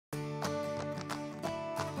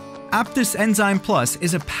Aptus Enzyme Plus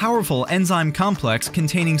is a powerful enzyme complex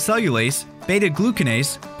containing cellulase,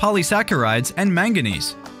 beta-glucanase, polysaccharides, and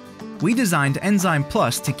manganese. We designed Enzyme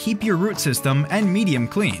Plus to keep your root system and medium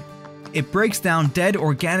clean. It breaks down dead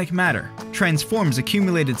organic matter, transforms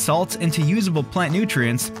accumulated salts into usable plant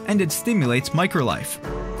nutrients, and it stimulates microlife.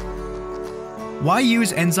 Why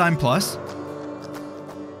use Enzyme Plus?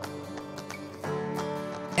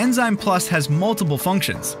 Enzyme Plus has multiple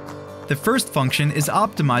functions. The first function is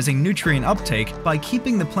optimizing nutrient uptake by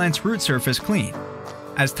keeping the plant's root surface clean.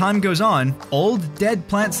 As time goes on, old, dead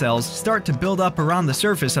plant cells start to build up around the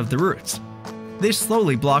surface of the roots. This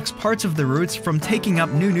slowly blocks parts of the roots from taking up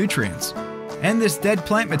new nutrients. And this dead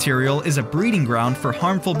plant material is a breeding ground for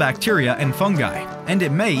harmful bacteria and fungi, and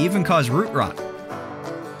it may even cause root rot.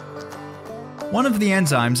 One of the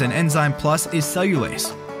enzymes in Enzyme Plus is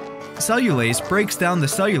cellulase. Cellulase breaks down the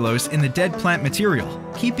cellulose in the dead plant material,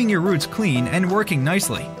 keeping your roots clean and working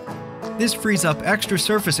nicely. This frees up extra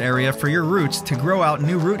surface area for your roots to grow out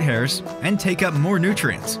new root hairs and take up more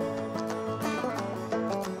nutrients.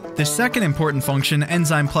 The second important function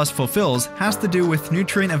Enzyme Plus fulfills has to do with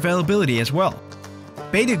nutrient availability as well.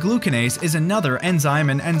 Beta-glucanase is another enzyme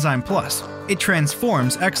in Enzyme Plus. It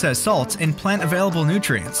transforms excess salts in plant-available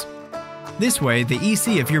nutrients. This way, the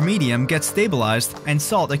EC of your medium gets stabilized and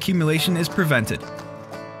salt accumulation is prevented.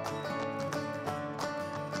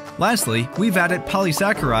 Lastly, we've added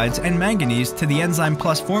polysaccharides and manganese to the Enzyme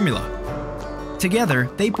Plus formula. Together,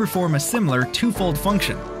 they perform a similar twofold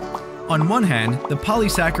function. On one hand, the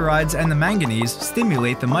polysaccharides and the manganese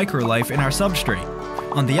stimulate the microlife in our substrate.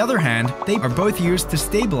 On the other hand, they are both used to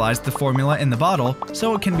stabilize the formula in the bottle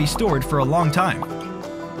so it can be stored for a long time.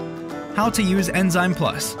 How to use Enzyme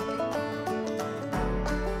Plus?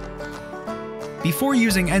 Before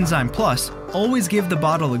using Enzyme Plus, always give the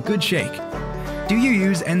bottle a good shake. Do you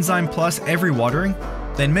use Enzyme Plus every watering?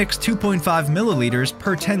 Then mix 2.5 milliliters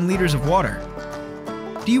per 10 liters of water.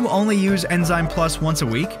 Do you only use Enzyme Plus once a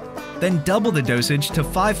week? Then double the dosage to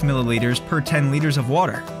 5 milliliters per 10 liters of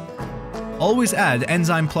water. Always add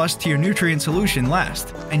Enzyme Plus to your nutrient solution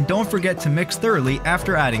last, and don't forget to mix thoroughly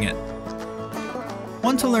after adding it.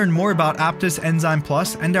 Want to learn more about Aptus Enzyme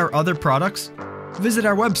Plus and our other products? Visit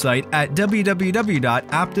our website at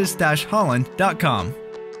www.aptus-holland.com.